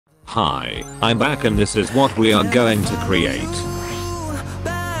Hi, I'm back and this is what we are going to create.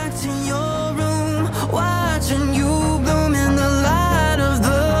 Back to your room, watching you bloom in the light of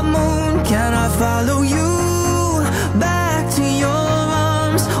the moon. Can I follow you back to your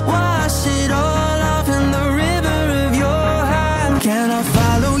arms? Wash it all off in the river of your hand. Can I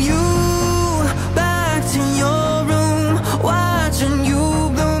follow you back to your room, watching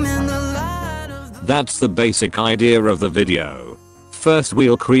you bloom in the light of the... That's the basic idea of the video. First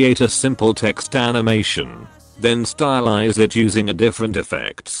we'll create a simple text animation, then stylize it using a different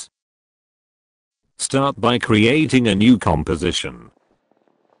effects. Start by creating a new composition.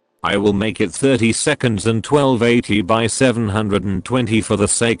 I will make it 30 seconds and 1280 by 720 for the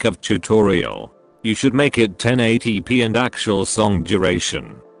sake of tutorial. You should make it 1080p and actual song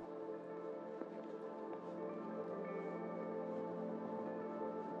duration.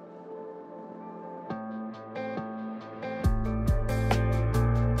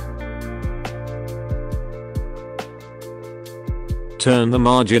 Turn the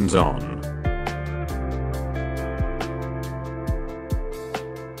margins on.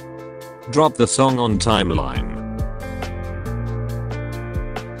 Drop the song on timeline.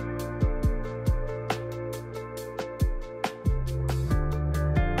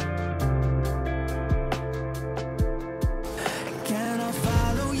 Can I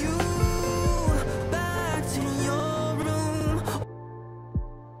follow you back to your room?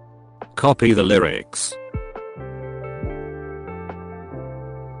 Copy the lyrics.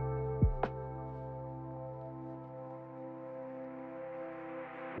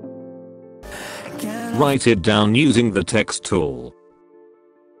 Write it down using the text tool.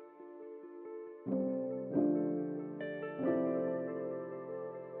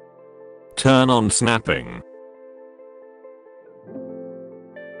 Turn on snapping.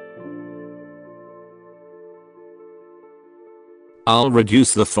 I'll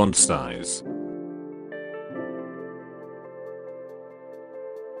reduce the font size.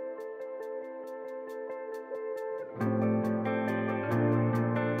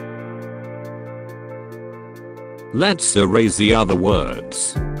 Let's erase the other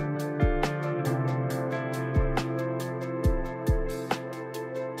words.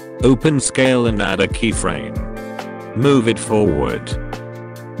 Open scale and add a keyframe. Move it forward.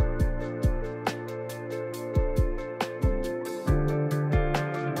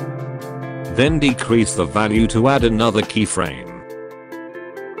 Then decrease the value to add another keyframe.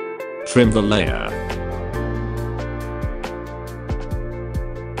 Trim the layer.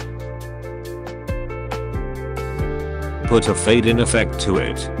 Put a fade in effect to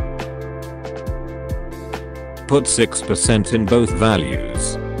it. Put 6% in both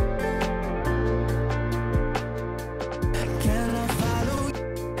values.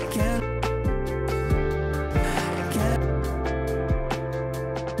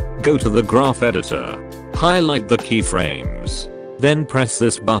 Go to the graph editor. Highlight the keyframes. Then press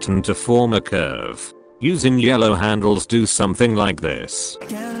this button to form a curve. Using yellow handles, do something like this.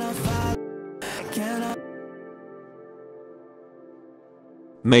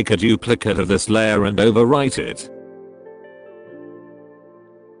 Make a duplicate of this layer and overwrite it.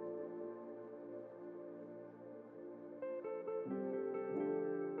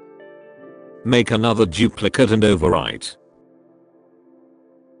 Make another duplicate and overwrite.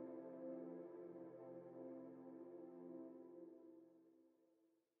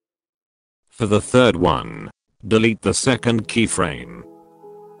 For the third one, delete the second keyframe.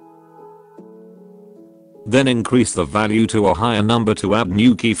 Then increase the value to a higher number to add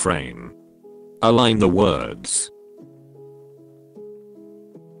new keyframe. Align the words.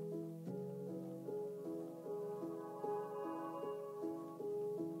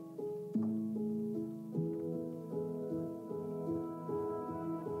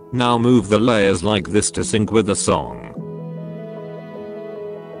 Now move the layers like this to sync with the song.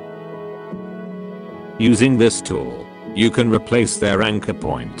 Using this tool, you can replace their anchor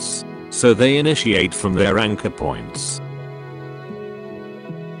points, so they initiate from their anchor points.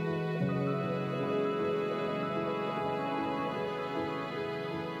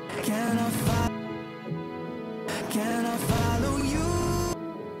 Can I follow you?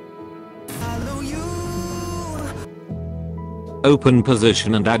 Follow you. Open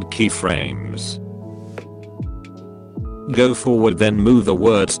position and add keyframes. Go forward, then move the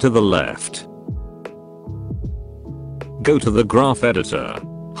words to the left. Go to the graph editor.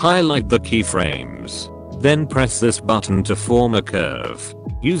 Highlight the keyframes. Then press this button to form a curve.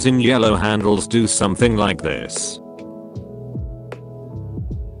 Using yellow handles, do something like this.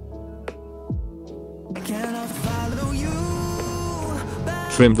 Can I follow you?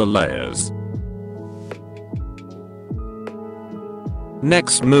 Trim the layers.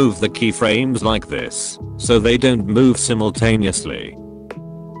 Next, move the keyframes like this, so they don't move simultaneously.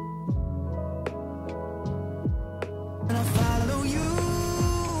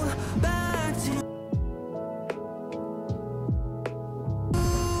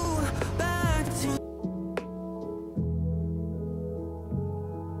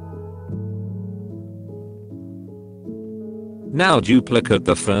 Now duplicate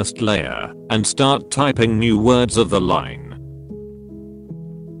the first layer and start typing new words of the line.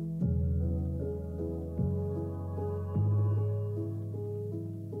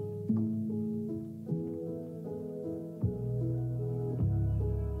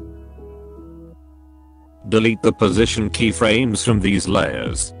 Delete the position keyframes from these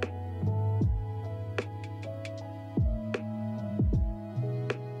layers.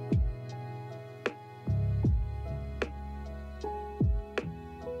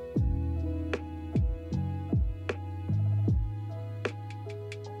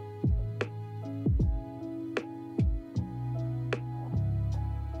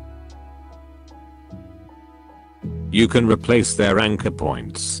 You can replace their anchor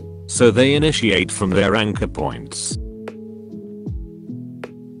points, so they initiate from their anchor points.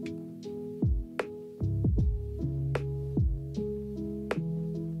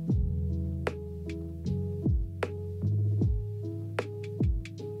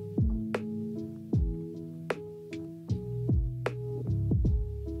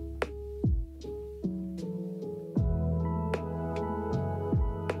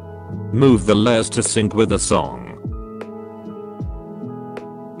 Move the layers to sync with the song.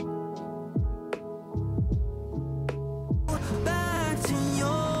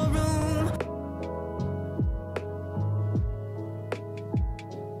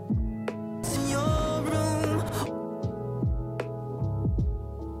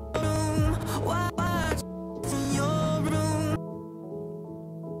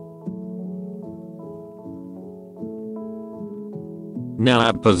 Now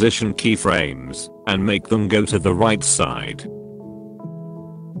add position keyframes and make them go to the right side.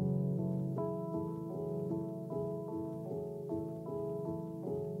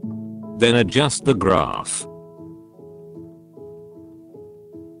 Then adjust the graph.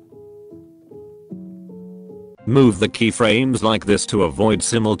 Move the keyframes like this to avoid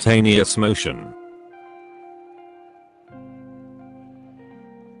simultaneous motion.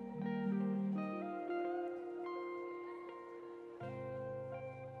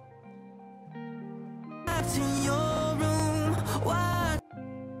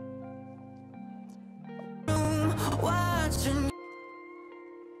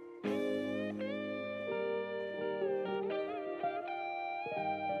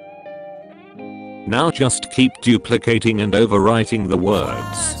 Now just keep duplicating and overwriting the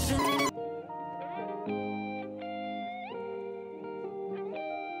words.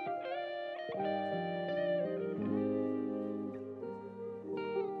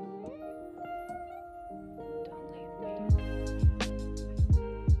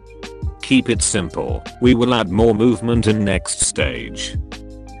 Keep it simple. We will add more movement in next stage.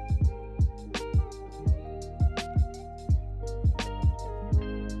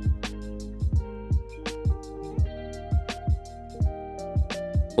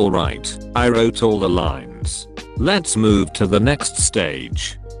 Alright, I wrote all the lines. Let's move to the next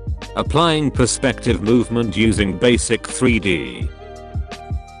stage. Applying perspective movement using basic 3D.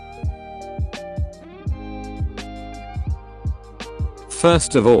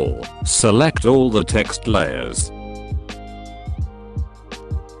 First of all, select all the text layers.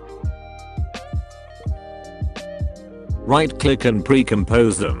 Right-click and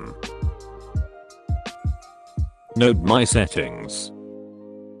pre-compose them. Note my settings.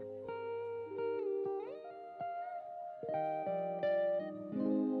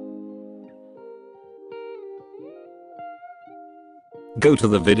 Go to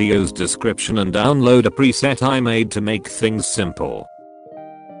the video's description and download a preset I made to make things simple.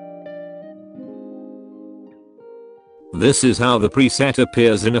 This is how the preset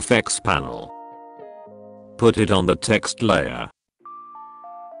appears in Effects panel. Put it on the text layer.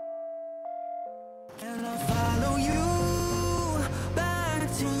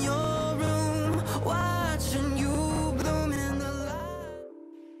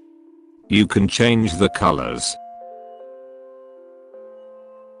 You can change the colors.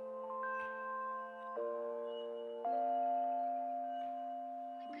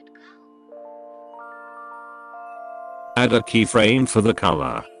 Add a keyframe for the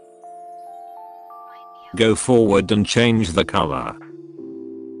color. Go forward and change the color.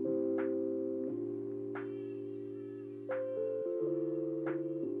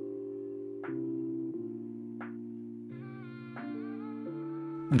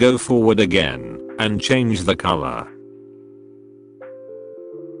 Go forward again and change the color.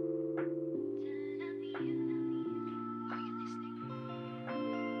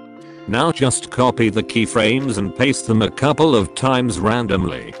 Now just copy the keyframes and paste them a couple of times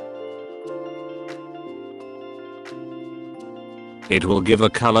randomly. It will give a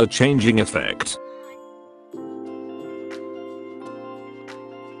color changing effect.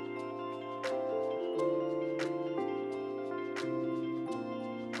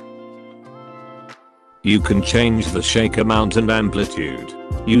 You can change the shake amount and amplitude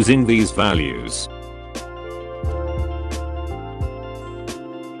using these values.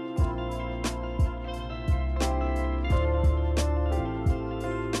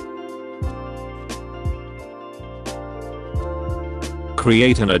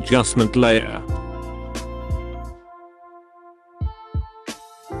 Create an adjustment layer.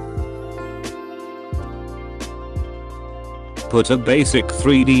 Put a basic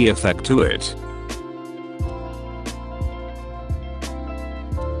 3D effect to it.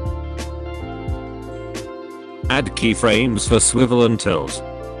 Add keyframes for swivel and tilt.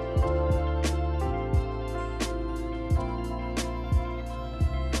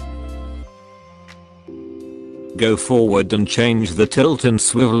 Go forward and change the tilt and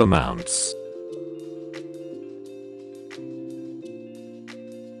swivel amounts.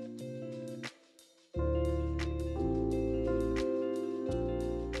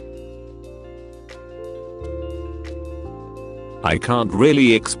 I can't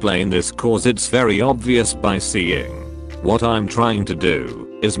really explain this cause it's very obvious by seeing. What I'm trying to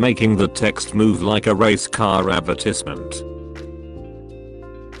do is making the text move like a race car advertisement.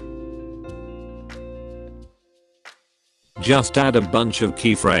 Just add a bunch of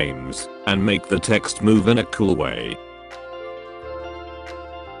keyframes and make the text move in a cool way.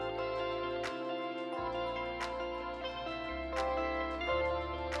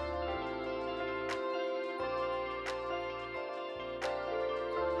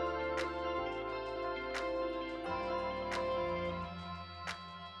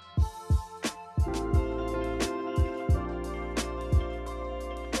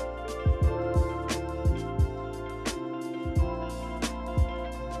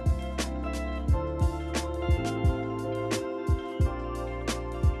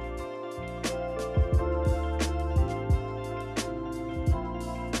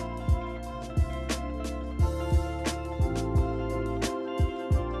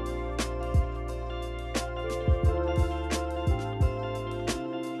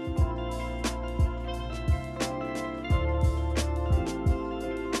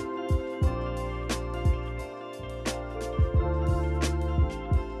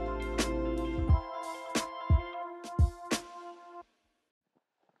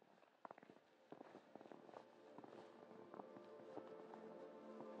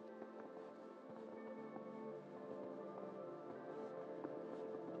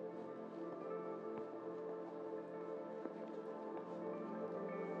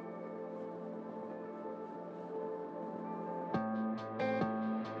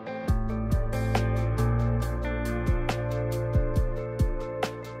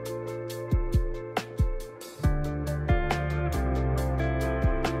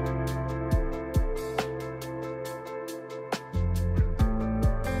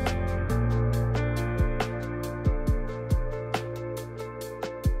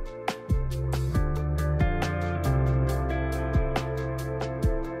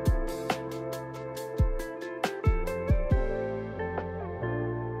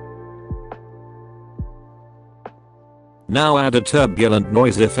 Now add a turbulent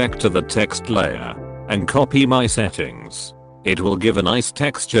noise effect to the text layer and copy my settings. It will give a nice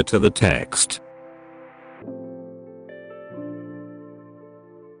texture to the text.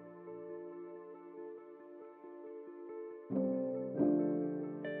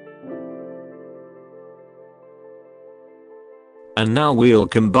 And now we'll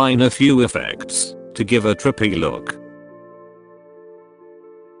combine a few effects to give a trippy look.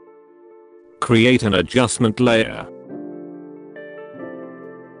 Create an adjustment layer.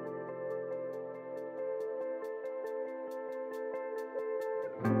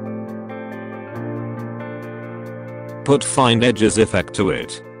 Put fine edges effect to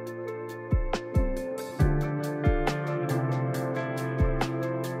it.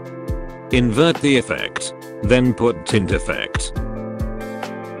 Invert the effect, then put tint effect.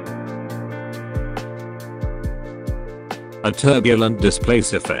 A turbulent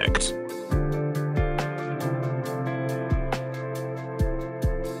displace effect.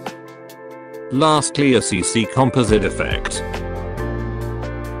 Lastly, a CC composite effect.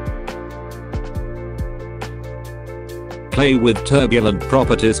 play with turbulent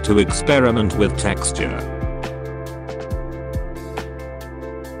properties to experiment with texture.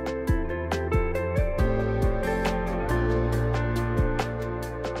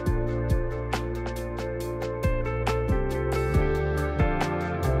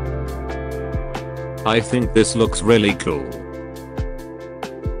 I think this looks really cool.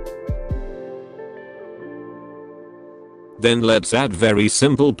 Then let's add very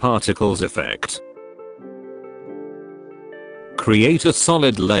simple particles effect. Create a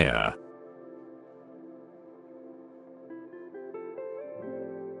solid layer.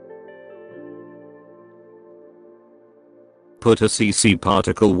 Put a CC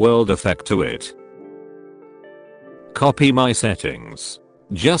particle world effect to it. Copy my settings.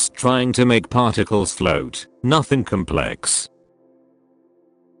 Just trying to make particles float, nothing complex.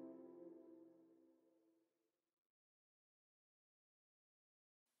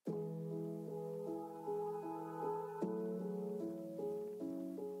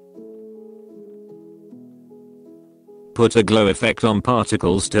 Put a glow effect on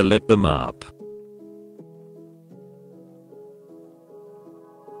particles to lit them up.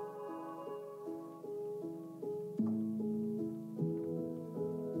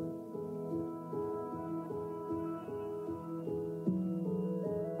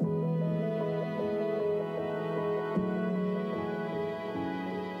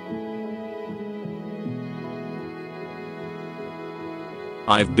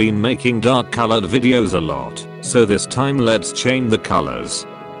 I've been making dark colored videos a lot, so this time let's change the colors.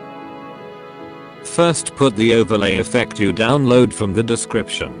 First put the overlay effect you download from the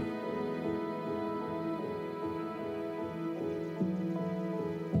description.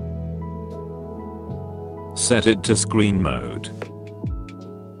 Set it to screen mode.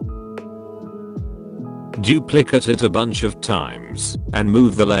 Duplicate it a bunch of times, and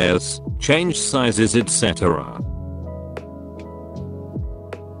move the layers, change sizes etc.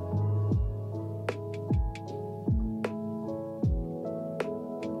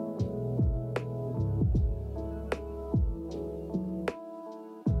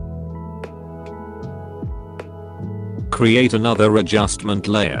 Create another adjustment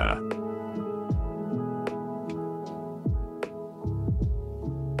layer.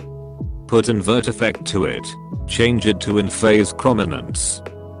 Put invert effect to it. Change it to in phase chrominance.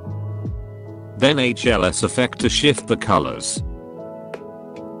 Then HLS effect to shift the colors.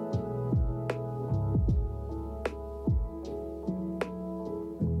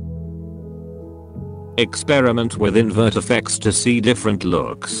 Experiment with invert effects to see different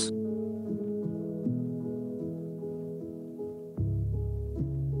looks.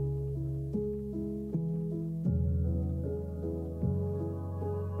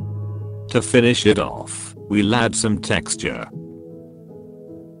 To finish it off, we'll add some texture.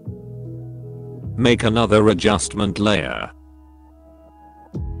 Make another adjustment layer.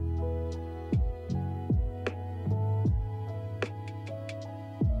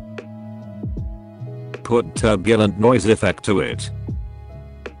 Put turbulent noise effect to it.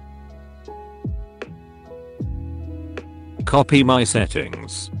 Copy my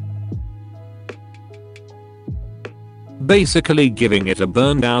settings. Basically giving it a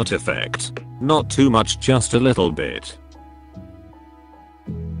burned out effect. Not too much, just a little bit.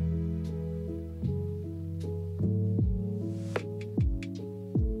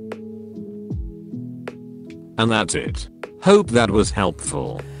 And that's it. Hope that was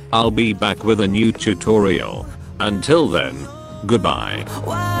helpful. I'll be back with a new tutorial. Until then, goodbye.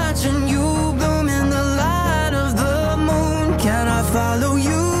 Watching you bloom in the light of the moon. Can I follow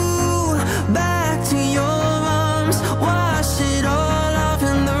you back to your